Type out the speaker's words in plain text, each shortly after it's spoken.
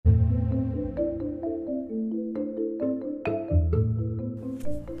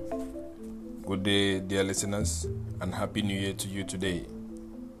Good day, dear listeners, and Happy New Year to you today.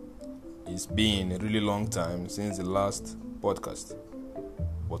 It's been a really long time since the last podcast,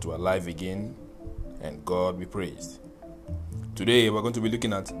 but we're live again, and God be praised. Today, we're going to be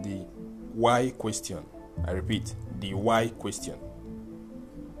looking at the why question. I repeat, the why question.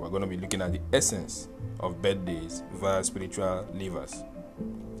 We're going to be looking at the essence of birthdays via spiritual levers.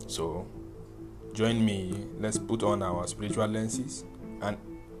 So, join me. Let's put on our spiritual lenses and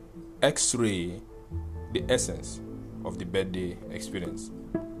X-ray the essence of the birthday experience.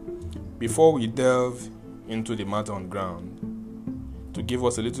 Before we delve into the matter on ground, to give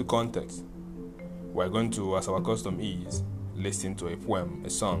us a little context, we're going to, as our custom is, listen to a poem,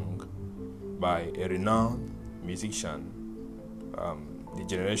 a song by a renowned musician, the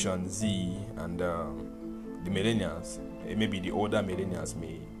Generation Z and the millennials, maybe the older millennials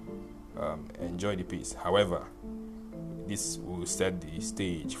may enjoy the piece. However, this will set the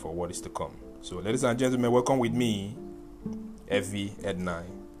stage for what is to come. So, ladies and gentlemen, welcome with me, Evie Ednai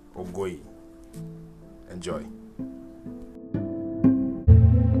Ogoyi. Enjoy.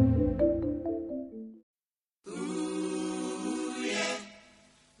 Ooh, yeah.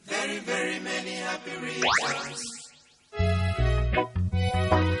 Very, very many happy returns.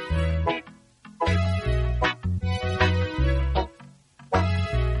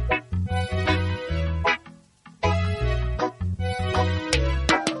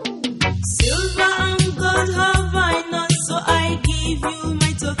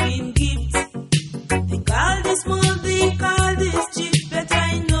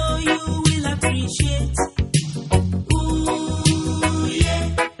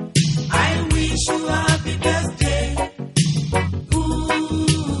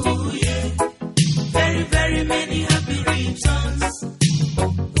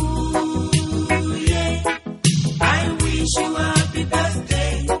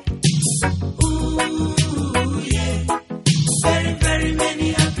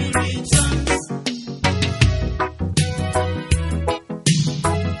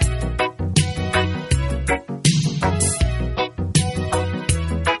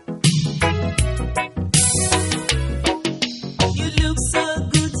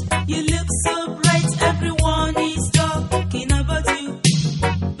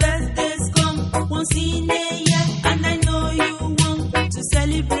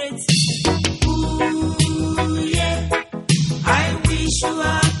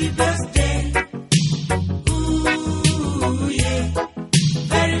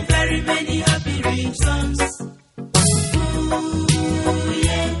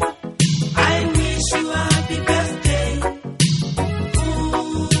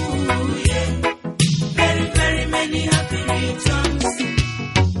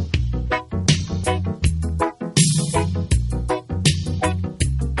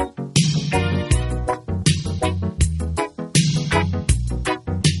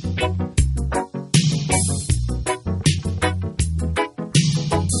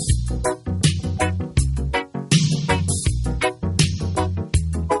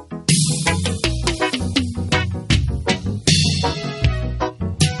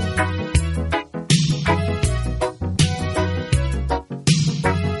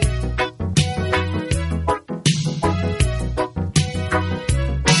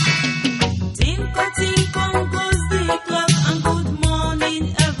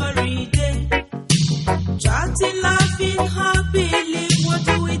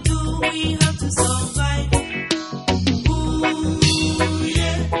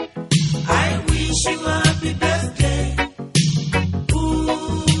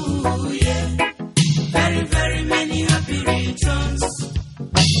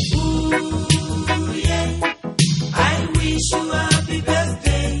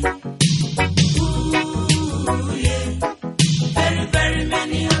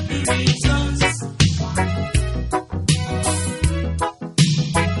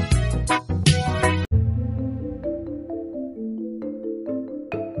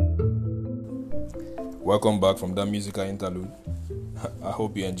 Welcome back from that musical interlude. I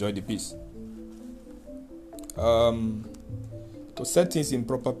hope you enjoyed the piece. To set things in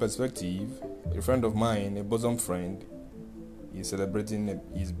proper perspective, a friend of mine, a bosom friend, is celebrating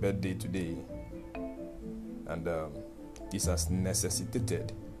his birthday today, and this has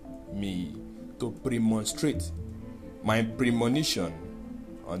necessitated me to premonstrate my premonition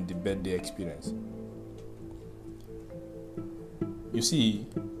on the birthday experience. You see,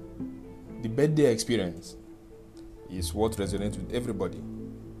 the birthday experience is what resonates with everybody.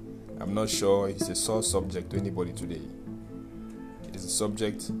 I'm not sure it's a sore subject to anybody today. It is a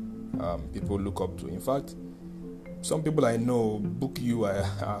subject people look up to. In fact, some people I know book you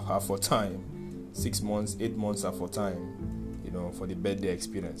for time 6 months, 8 months are for time, for the birthday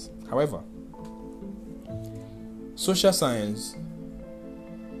experience. However, social science,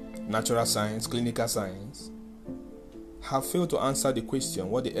 natural science, clinical science have failed to answer the question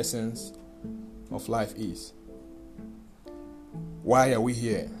what the essence of life is. Why are we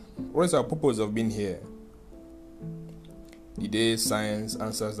here? What is our purpose of being here? The day science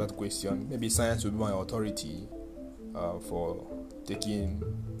answers that question, maybe science will be my authority for taking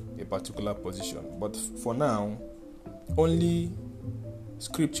a particular position. But for now, only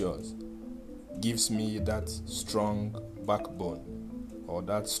scriptures gives me that strong backbone or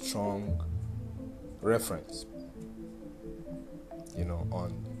that strong reference,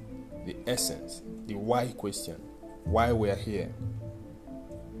 on the essence, the why question, why we are here.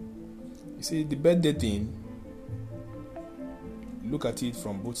 You see, the birthday thing, look at it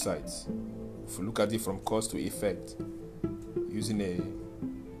from both sides. If you look at it from cause to effect, using a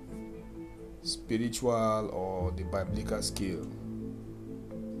spiritual or the biblical scale.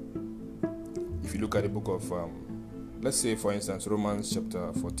 If you look at the book of, let's say for instance, Romans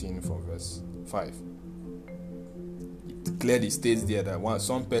chapter 14 from verse 5. It clearly states there that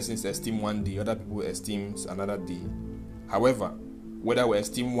some persons esteem one day, other people esteem another day. However, whether we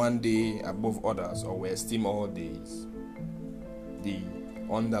esteem one day above others or we esteem all days, the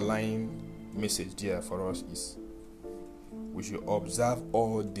underlying message there for us is we should observe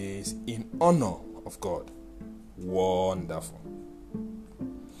all days in honor of God. Wonderful.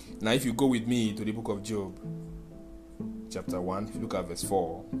 Now, if you go with me to the book of Job, chapter 1, if you look at verse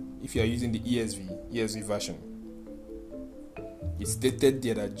 4, if you are using the ESV version, it stated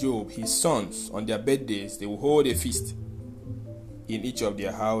there that Job, his sons, on their birthdays, they will hold a feast in each of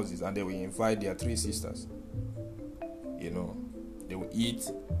their houses and they will invite their 3 sisters. They will eat,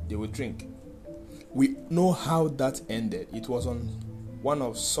 they will drink. We know how that ended. It was on one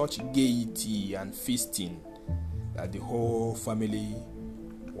of such gaiety and feasting that the whole family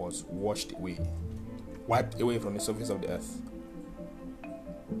was washed away, wiped away from the surface of the earth.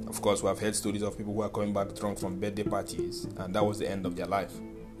 Of course, we have heard stories of people who are coming back drunk from birthday parties, and that was the end of their life,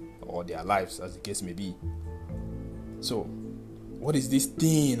 or their lives, as the case may be. So, what is this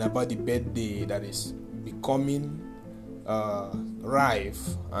thing about the birthday that is becoming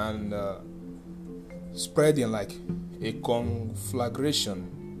rife and spreading like a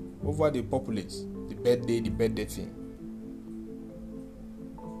conflagration over the populace? The birthday thing.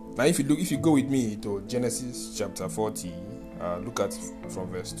 Now, if you go with me to Genesis chapter 40, look at from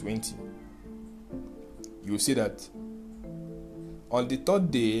verse 20, you will see that on the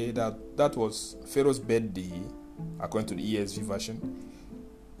 3rd day, that was Pharaoh's birthday, according to the ESV version,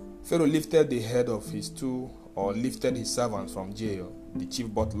 Pharaoh lifted the head of lifted his servants from jail, the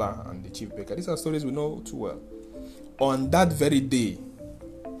chief butler and the chief baker. These are stories we know too well. On that very day,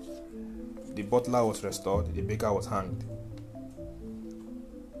 the butler was restored, the baker was hanged.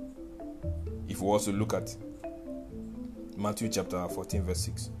 If we also look at Matthew chapter 14 verse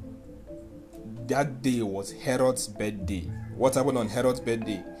 6, that day was Herod's birthday. What happened on Herod's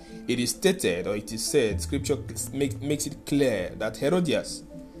birthday? It is stated, or it is said, scripture makes it clear that Herodias'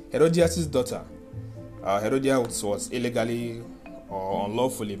 daughter, Herodias was illegally or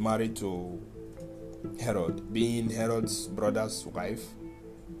unlawfully married to Herod, being Herod's brother's wife,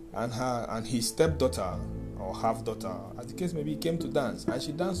 and his stepdaughter or half-daughter, as the case may be, came to dance, and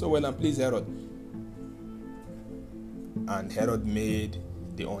she danced so well and pleased Herod. And Herod made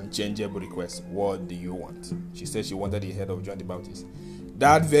the unchangeable request, "What do you want?" She said she wanted the head of John the Baptist.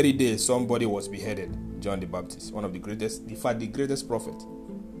 That very day, somebody was beheaded, John the Baptist, one of the greatest, in fact, the greatest prophet,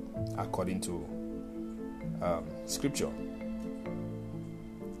 according to scripture.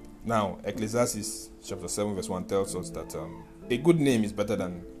 Now, Ecclesiastes chapter 7 verse 1 tells us that a good name is better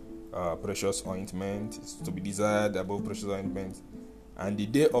than precious ointment. It's to be desired above precious ointment, and the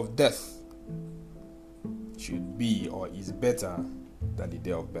day of death should be or is better than the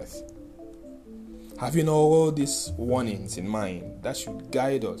day of birth. Having all these warnings in mind, that should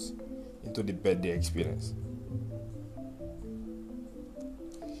guide us into the birthday experience.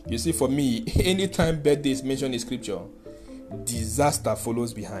 You see, for me, anytime birthday is mentioned in scripture, disaster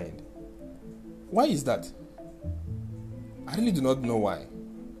follows behind. Why is that? I really do not know why.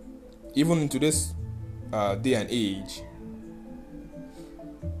 Even in today's day and age,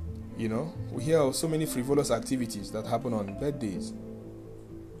 we hear of so many frivolous activities that happen on birthdays.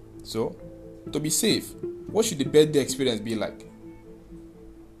 So, to be safe, what should the birthday experience be like?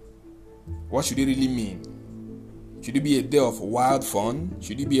 What should it really mean? Should it be a day of wild fun?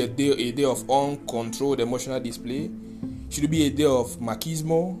 Should it be a day of uncontrolled emotional display? Should it be a day of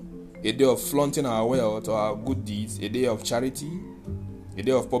machismo? A day of flaunting our wealth or our good deeds? A day of charity? A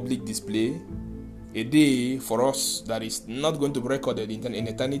day of public display? a day for us that is not going to be recorded in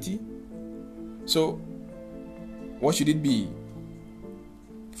eternity. So, what should it be?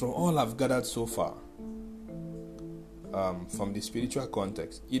 From all I've gathered so far, from the spiritual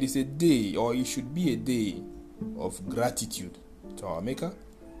context, it is a day, or it should be a day of gratitude to our Maker.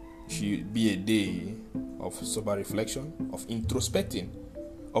 It should be a day of sober reflection, of introspecting,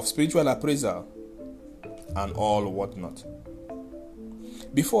 of spiritual appraisal, and all whatnot.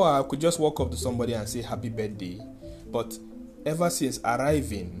 Before, I could just walk up to somebody and say happy birthday, but ever since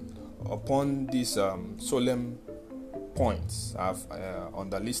arriving upon these solemn points I've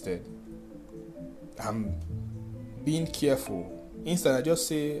underlisted, I'm being careful. Instead, I just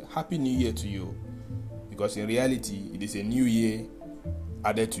say happy new year to you, because in reality it is a new year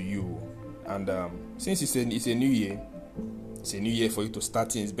added to you. And since it's a new year, it's a new year for you to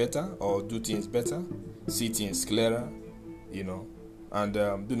start things better, or do things better, see things clearer, and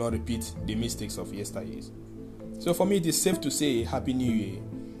do not repeat the mistakes of yesteryears. So for me, it is safe to say happy new year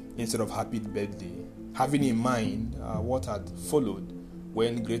instead of happy birthday, having in mind what had followed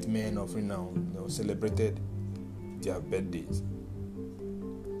when great men of renown celebrated their birthdays.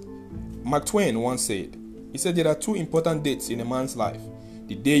 Mark Twain once said, he said, there are two important dates in a man's life: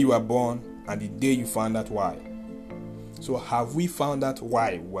 the day you are born and the day you found out why. So have we found out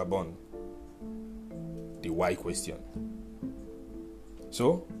why we were born? The why question.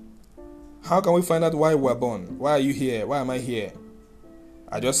 So, how can we find out why we were born? Why are you here? Why am I here?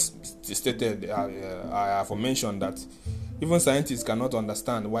 I just stated, I have mentioned that even scientists cannot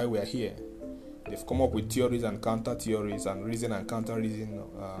understand why we are here. They've come up with theories and counter theories and reason and counter reason,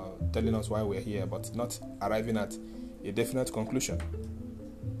 telling us why we're here, but not arriving at a definite conclusion.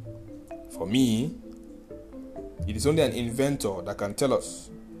 For me, it is only an inventor that can tell us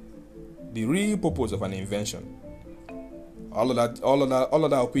the real purpose of an invention. All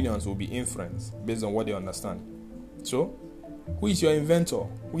other opinions will be inference based on what they understand. So, who is your inventor?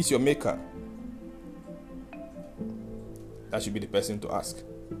 Who is your maker? That should be the person to ask.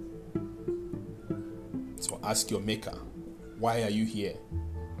 So ask your maker, why are you here?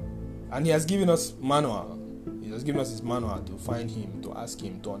 And he has given us manual. He has given us his manual to find him, to ask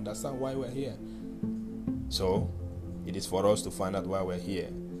him, to understand why we're here. So, it is for us to find out why we're here.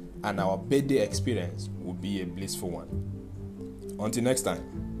 And our birthday experience will be a blissful one. Until next time,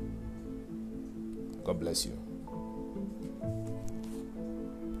 God bless you.